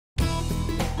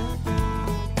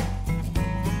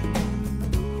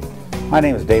My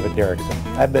name is David Derickson.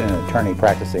 I've been an attorney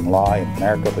practicing law in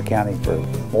Maricopa County for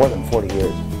more than 40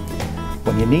 years.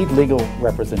 When you need legal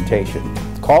representation,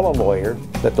 call a lawyer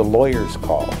that the lawyers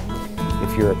call.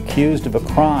 If you're accused of a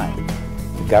crime,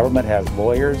 the government has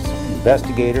lawyers,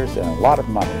 investigators, and a lot of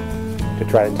money to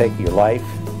try to take your life,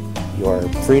 your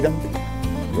freedom,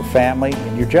 your family,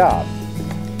 and your job.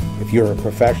 If you're a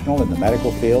professional in the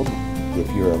medical field,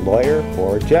 if you're a lawyer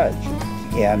or a judge,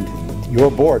 and your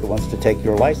board wants to take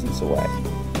your license away,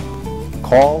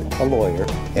 call a lawyer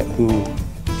who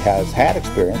has had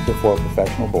experience before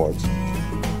professional boards,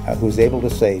 who's able to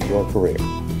save your career.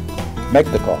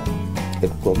 Make the call. It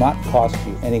will not cost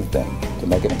you anything to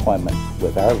make an appointment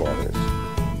with our lawyers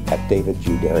at David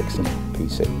G. Derickson,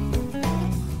 PC.